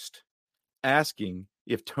post asking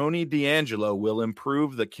if Tony DeAngelo will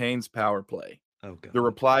improve the Canes power play, the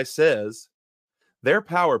reply says, "Their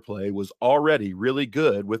power play was already really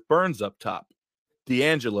good with Burns up top.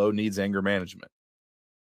 DeAngelo needs anger management."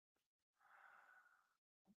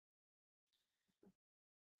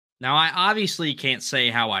 Now, I obviously can't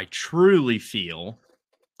say how I truly feel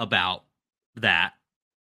about that,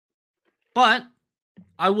 but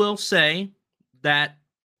I will say that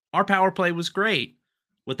our power play was great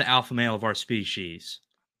with the alpha male of our species.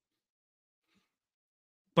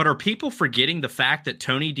 But are people forgetting the fact that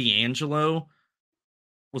Tony DeAngelo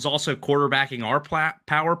was also quarterbacking our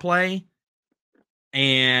power play,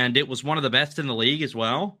 and it was one of the best in the league as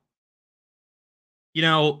well?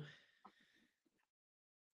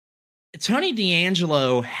 Tony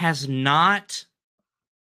DeAngelo has not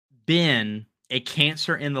been a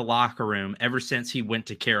cancer in the locker room ever since he went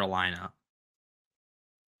to Carolina.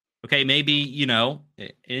 Okay, maybe,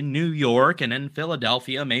 in New York and in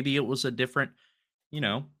Philadelphia, maybe it was a different,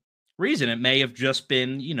 reason. It may have just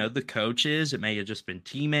been, the coaches. It may have just been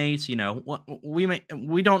teammates.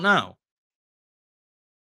 We don't know.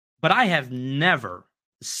 But I have never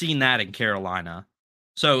seen that in Carolina.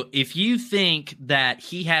 So if you think that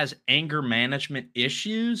he has anger management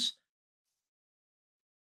issues,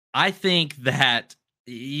 I think that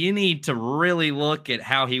you need to really look at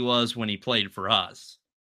how he was when he played for us.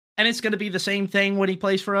 And it's going to be the same thing when he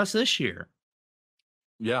plays for us this year.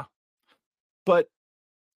 Yeah. But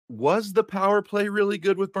was the power play really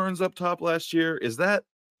good with Burns up top last year? Is that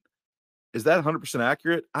 100%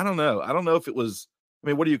 accurate? I don't know. I don't know if it was. I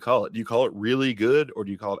mean, what do you call it? Do you call it really good, or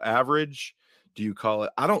do you call it average? Do you call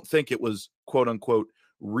it? I don't think it was quote unquote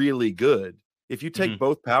really good. If you take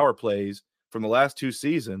both power plays from the last 2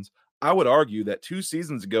 seasons, I would argue that 2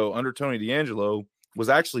 seasons ago under Tony DeAngelo was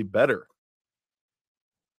actually better.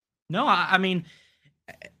 No, I mean,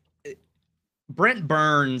 Brent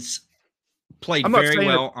Burns played very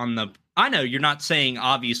well on the. I know you're not saying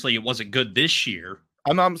obviously it wasn't good this year.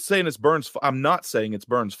 I'm not saying it's Burns. I'm not saying it's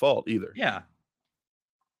Burns' fault either. Yeah.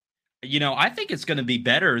 I think it's going to be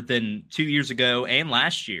better than 2 years ago and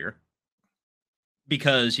last year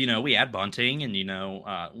because, we had Bunting and,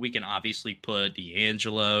 we can obviously put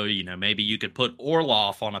DeAngelo, maybe you could put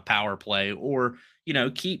Orloff on a power play or,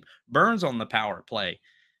 keep Burns on the power play.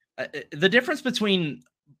 The difference between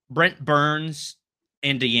Brent Burns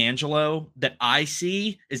and DeAngelo that I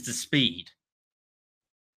see is the speed.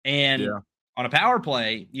 And on a power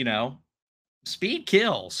play, speed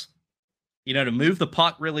kills. To move the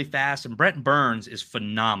puck really fast. And Brent Burns is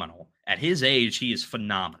phenomenal. At his age, he is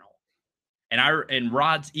phenomenal. And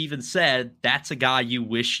Rod's even said that's a guy you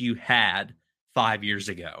wish you had 5 years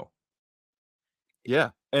ago. Yeah.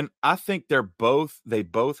 And I think they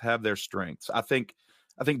both have their strengths. I think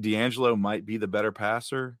DeAngelo might be the better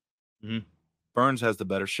passer. Mm-hmm. Burns has the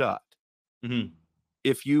better shot. Mm-hmm.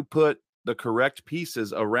 If you put the correct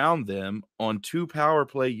pieces around them on 2 power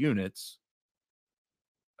play units,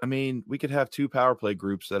 I mean, we could have 2 power play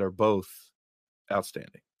groups that are both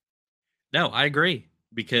outstanding. No, I agree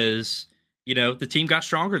because, the team got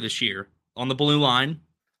stronger this year on the blue line,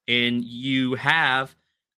 and you have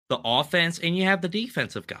the offense and you have the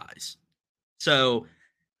defensive guys. So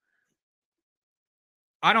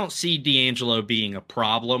I don't see DeAngelo being a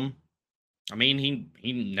problem. I mean,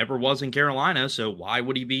 he never was in Carolina, so why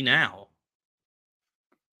would he be now?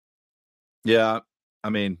 Yeah, I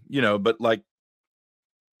mean, but like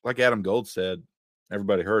Adam Gold said,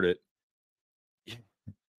 everybody heard it.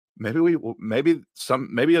 maybe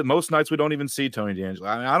most nights we don't even see Tony DeAngelo.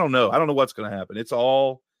 I mean, I don't know. I don't know what's going to happen. It's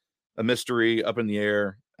all a mystery up in the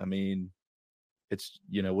air. I mean, it's,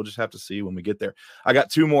 we'll just have to see when we get there. I got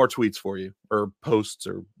 2 more tweets for you, or posts,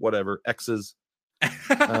 or whatever, X's.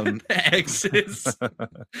 X's.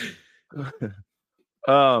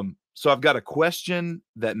 So I've got a question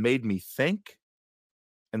that made me think,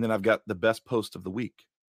 and then I've got the best post of the week.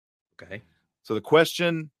 Okay. So the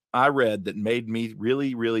question I read that made me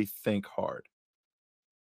really, really think hard.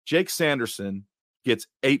 Jake Sanderson gets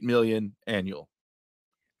 $8 million annual.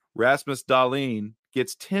 Rasmus Dahlin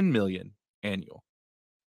gets $10 million annual.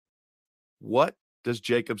 What does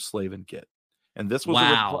Jacob Slavin get? And this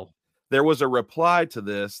was there was a reply to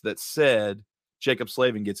this that said Jacob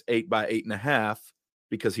Slavin gets 8 by 8.5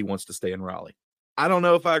 because he wants to stay in Raleigh. I don't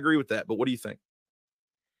know if I agree with that, but what do you think?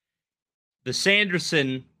 The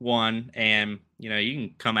Sanderson one, and you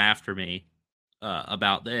can come after me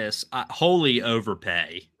about this. Wholly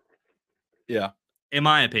overpay. Yeah, in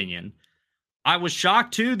my opinion. I was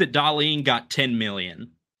shocked too that Dahlin got $10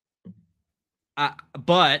 million.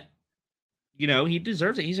 But he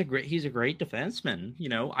deserves it. He's a great defenseman.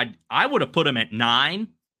 I would have put him at 9.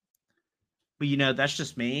 But that's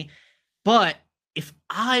just me. But if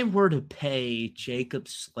I were to pay Jacob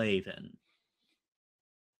Slavin,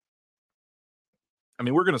 I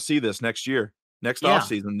mean, we're going to see this next year, next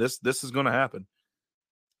offseason. This is going to happen.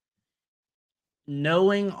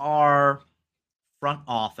 Knowing our front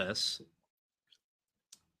office,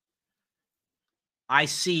 I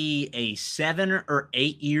see a 7 or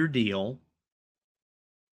 8 year deal.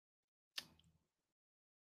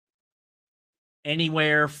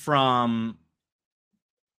 Anywhere from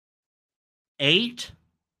 8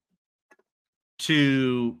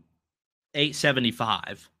 to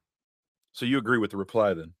 875. So you agree with the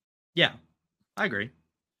reply then? Yeah, I agree.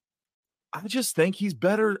 I just think he's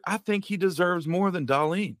better. I think he deserves more than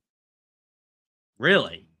Dahlin.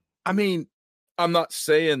 Really? I mean, I'm not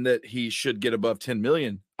saying that he should get above 10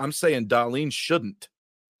 million. I'm saying Dahlin shouldn't.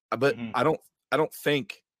 But I don't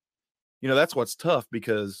think, that's what's tough,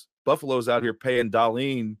 because Buffalo's out here paying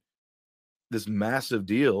Dahlin this massive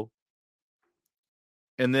deal.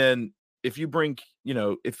 And then if you bring,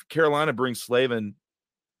 if Carolina brings Slavin,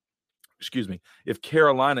 if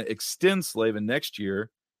Carolina extends Slavin next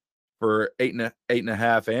year for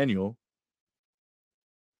 8.5 annual,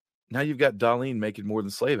 now you've got Dahlin making more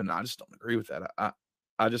than Slavin. I just don't agree with that.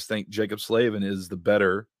 I just think Jacob Slavin is the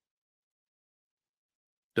better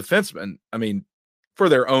defenseman. I mean, for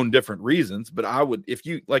their own different reasons, but I would, if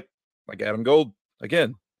you like Adam Gold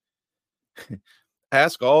again,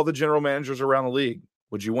 ask all the general managers around the league,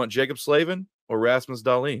 would you want Jacob Slavin or Rasmus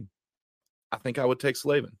Dahlin? I think I would take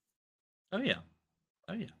Slavin. Oh yeah.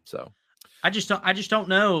 So I just don't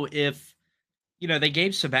know if they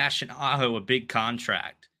gave Sebastian Aho a big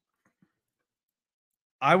contract.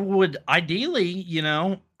 I would ideally,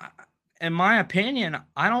 in my opinion,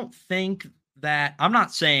 I don't think that, I'm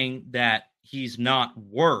not saying that he's not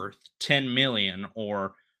worth 10 million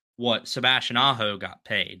or what Sebastian Aho got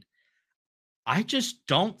paid. I just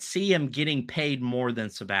don't see him getting paid more than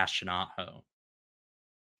Sebastian Aho.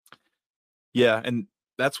 Yeah, and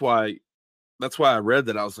that's why I read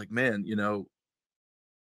that. I was like, man,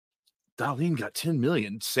 Dahlin got 10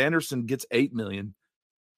 million. Sanderson gets 8 million.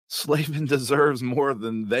 Slavin deserves more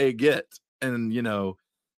than they get. And,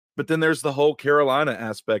 but then there's the whole Carolina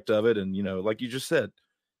aspect of it. And, like you just said,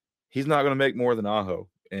 he's not going to make more than Aho.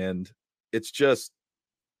 And it's just,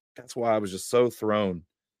 that's why I was just so thrown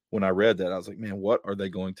when I read that. I was like, man, what are they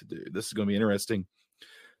going to do? This is going to be interesting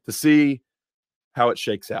to see how it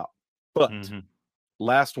shakes out. But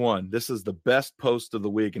last one, this is the best post of the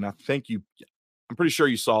week. And I think I'm pretty sure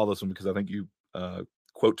you saw this one because I think you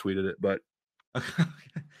quote tweeted it, but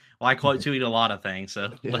well, I quote tweet a lot of things,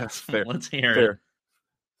 so let's hear it.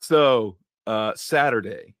 So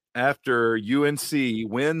Saturday, after UNC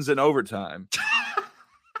wins in overtime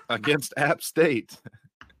against App State,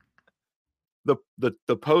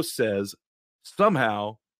 the post says,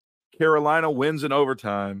 somehow Carolina wins in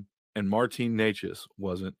overtime and Martin Necas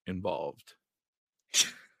wasn't involved.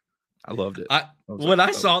 I loved it. When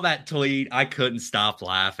I saw that tweet, I couldn't stop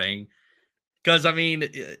laughing because I mean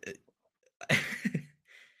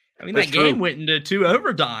that game went into 2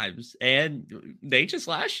 overtimes, and Necas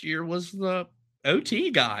last year was the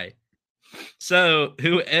OT guy. So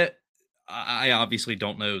I obviously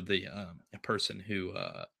don't know the person who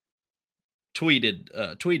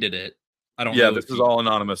tweeted it. I don't know. Yeah, this is all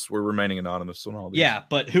anonymous. We're remaining anonymous on all these. Yeah,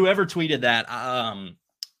 but whoever tweeted that,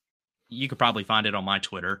 you could probably find it on my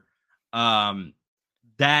Twitter.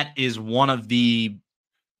 That is one of the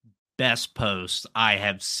best post I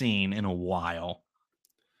have seen in a while.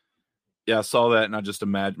 Yeah, I saw that, and I just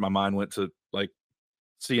imagined, my mind went to like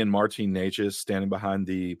seeing Martin Necas standing behind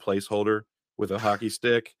the placeholder with a hockey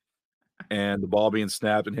stick and the ball being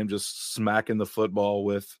snapped and him just smacking the football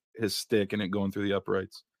with his stick and it going through the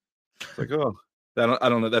uprights. It's like, oh, I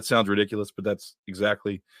don't know. That sounds ridiculous, but that's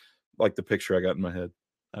exactly like the picture I got in my head.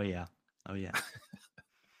 Oh, yeah.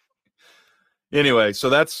 Anyway, so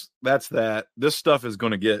that's that. This stuff is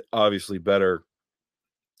going to get obviously better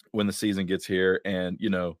when the season gets here. And, you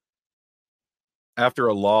know, after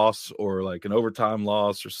a loss or like an overtime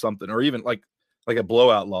loss or something, or even like a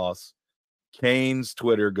blowout loss, Kane's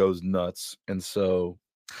Twitter goes nuts. And so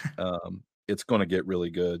it's going to get really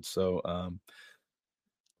good. So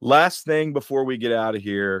last thing before we get out of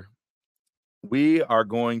here, we are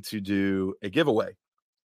going to do a giveaway.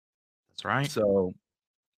 That's right. So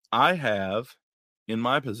I have in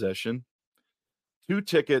my possession 2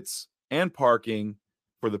 tickets and parking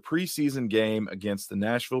for the preseason game against the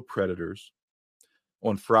Nashville Predators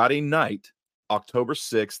on Friday night, October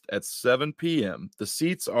 6th at 7 p.m. The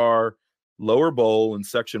seats are lower bowl in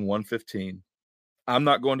section 115. I'm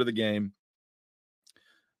not going to the game.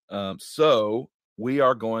 So we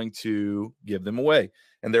are going to give them away.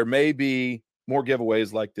 And there may be more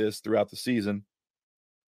giveaways like this throughout the season.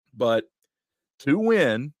 But to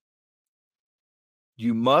win,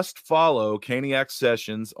 you must follow Caniac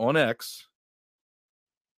Sessions on X,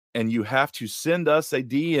 and you have to send us a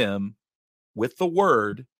DM with the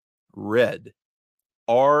word RED,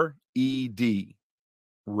 R-E-D,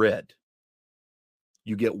 RED.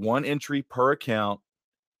 You get 1 entry per account,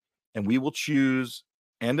 and we will choose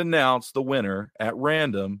and announce the winner at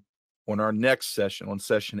random on our next session, on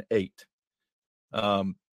session 8.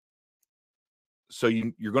 So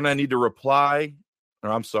you're going to need to reply, or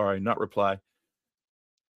I'm sorry, not reply.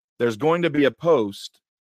 There's going to be a post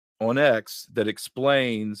on X that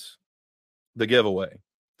explains the giveaway.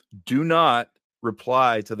 Do not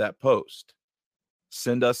reply to that post.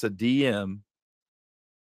 Send us a DM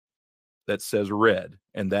that says RED,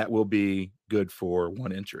 and that will be good for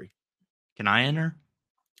 1 entry. Can I enter?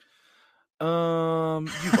 You've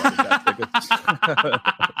already got tickets.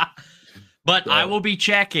 But I will be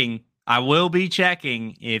checking.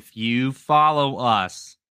 If you follow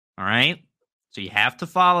us. All right. So you have to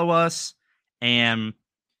follow us, and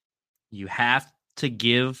you have to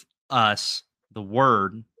give us the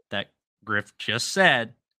word that Griff just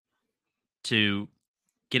said to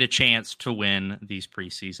get a chance to win these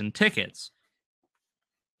preseason tickets.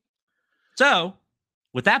 So,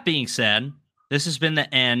 with that being said, this has been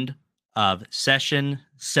the end of session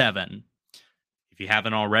 7. If you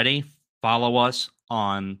haven't already, follow us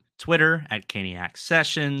on Twitter at Caniac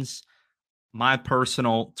Sessions. My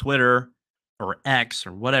personal Twitter, or X,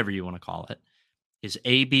 or whatever you want to call it, is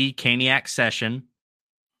AB Caniac Session.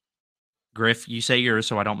 Griff, you say yours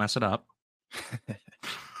so I don't mess it up.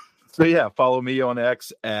 So yeah, follow me on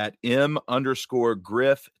X at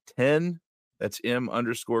M_Griff10. That's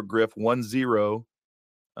M_Griff10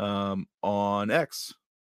 on X.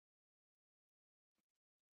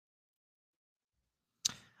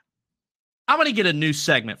 I'm going to get a new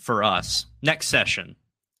segment for us next session.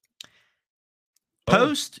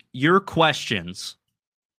 Post your questions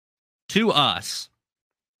to us,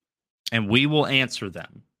 and we will answer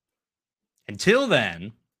them. Until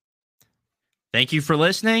then, thank you for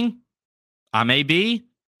listening. I'm AB.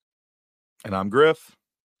 And I'm Griff.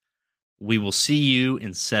 We will see you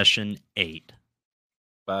in session 8.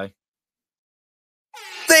 Bye.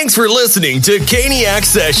 Thanks for listening to Caniac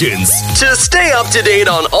Sessions. To stay up to date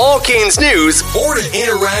on all Canes news or to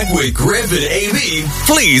interact with Griff and AB,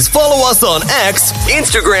 please follow us on X,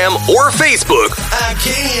 Instagram, or Facebook at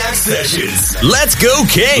Caniac Sessions. Let's go,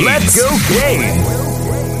 Canes! Let's go, Canes!